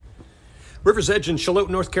River's Edge in Shallotte,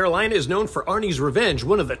 North Carolina is known for Arnie's Revenge,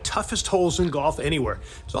 one of the toughest holes in golf anywhere.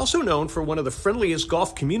 It's also known for one of the friendliest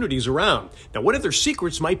golf communities around. Now, one of their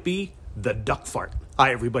secrets might be the duck fart.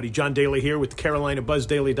 Hi, everybody. John Daly here with the Carolina Buzz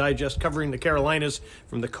Daily Digest, covering the Carolinas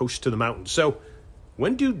from the coast to the mountains. So,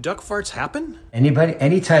 when do duck farts happen?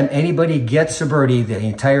 Anytime anybody gets a birdie, the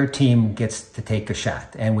entire team gets to take a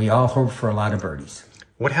shot, and we all hope for a lot of birdies.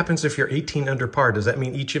 What happens if you're 18 under par? Does that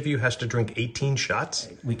mean each of you has to drink 18 shots?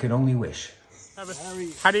 We can only wish.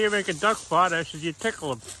 How do you make a duck fart? I said you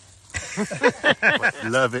tickle them.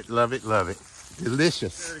 Love it, love it, love it.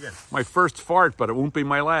 Delicious. My first fart, but it won't be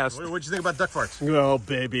my last. What'd you think about duck farts? Oh,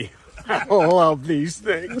 baby. I love these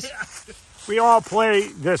things. We all play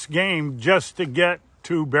this game just to get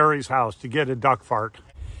to Barry's house, to get a duck fart.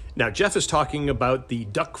 Now, Jeff is talking about the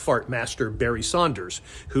duck fart master, Barry Saunders,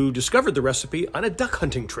 who discovered the recipe on a duck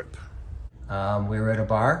hunting trip. We were at a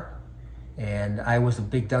bar, and I was a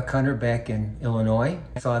big duck hunter back in Illinois.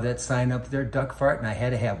 I saw that sign up there, duck fart, and I had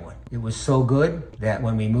to have one. It was so good that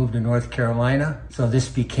when we moved to North Carolina, so this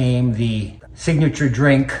became the signature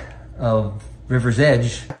drink of River's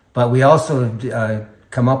Edge. But we also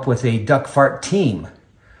come up with a duck fart team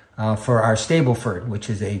for our Stableford, which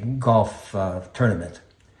is a golf tournament.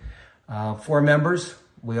 4 members.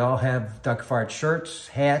 We all have duck fart shirts,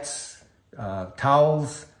 hats,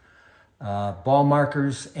 towels, ball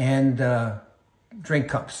markers, and drink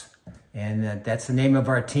cups. And that's the name of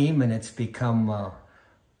our team, and it's become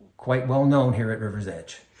quite well known here at River's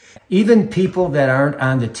Edge. Even people that aren't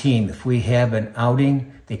on the team, if we have an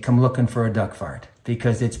outing, they come looking for a duck fart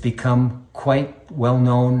because it's become quite well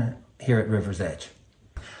known here at River's Edge.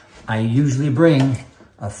 I usually bring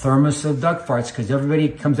a thermos of duck farts because everybody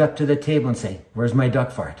comes up to the table and say, "Where's my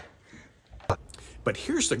duck fart?" But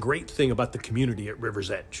here's the great thing about the community at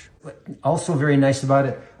River's Edge. Also very nice about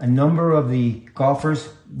it, a number of the golfers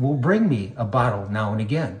will bring me a bottle now and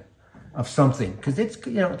again of something because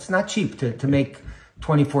it's not cheap to make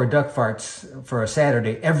 24 duck farts for a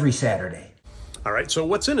Saturday, every Saturday. All right, so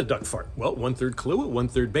what's in a duck fart? Well, 1/3 Kahlua,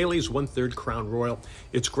 1/3 Bailey's, 1/3 Crown Royal.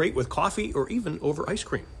 It's great with coffee or even over ice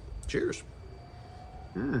cream. Cheers.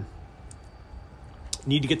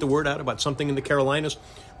 Need to get the word out about something in the Carolinas?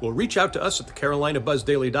 Well, reach out to us at the Carolina Buzz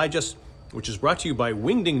Daily Digest, which is brought to you by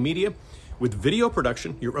Wingding Media, with video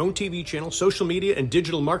production, your own TV channel, social media, and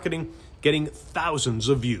digital marketing getting thousands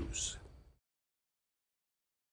of views.